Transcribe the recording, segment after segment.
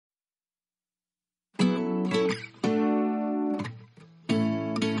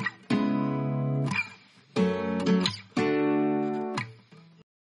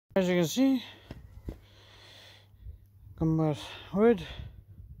As you can see, come with wood,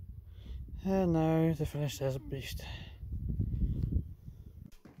 and now to finish this beast.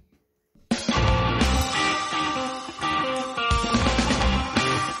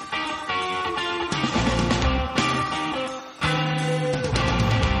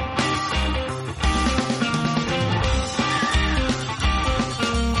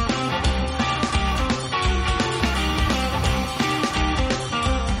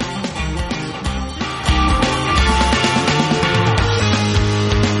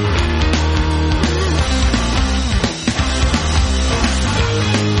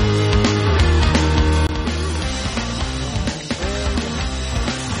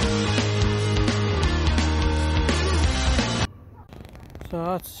 So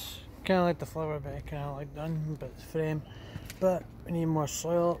that's kind of like the flower bed, kind of like done, but the frame. But we need more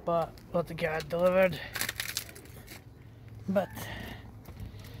soil, but we'll have to get it delivered. But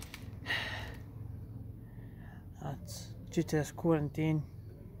that's due to this quarantine,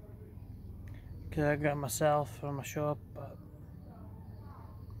 because I got it myself from my shop, but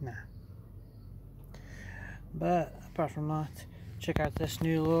nah. But apart from that, check out this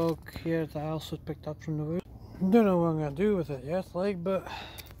new log here that I also picked up from the wood. Don't know what I'm gonna do with it yet, like, but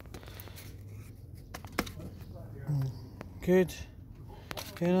good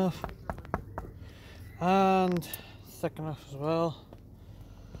enough and thick enough as well.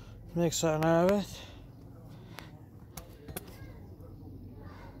 Make something out of it.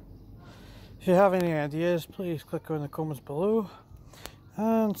 If you have any ideas, please click on the comments below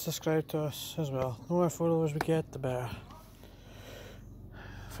and subscribe to us as well. The more followers we get, the better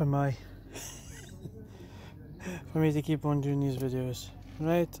for me to keep on doing these videos.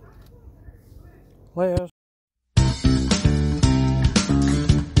 Right, later.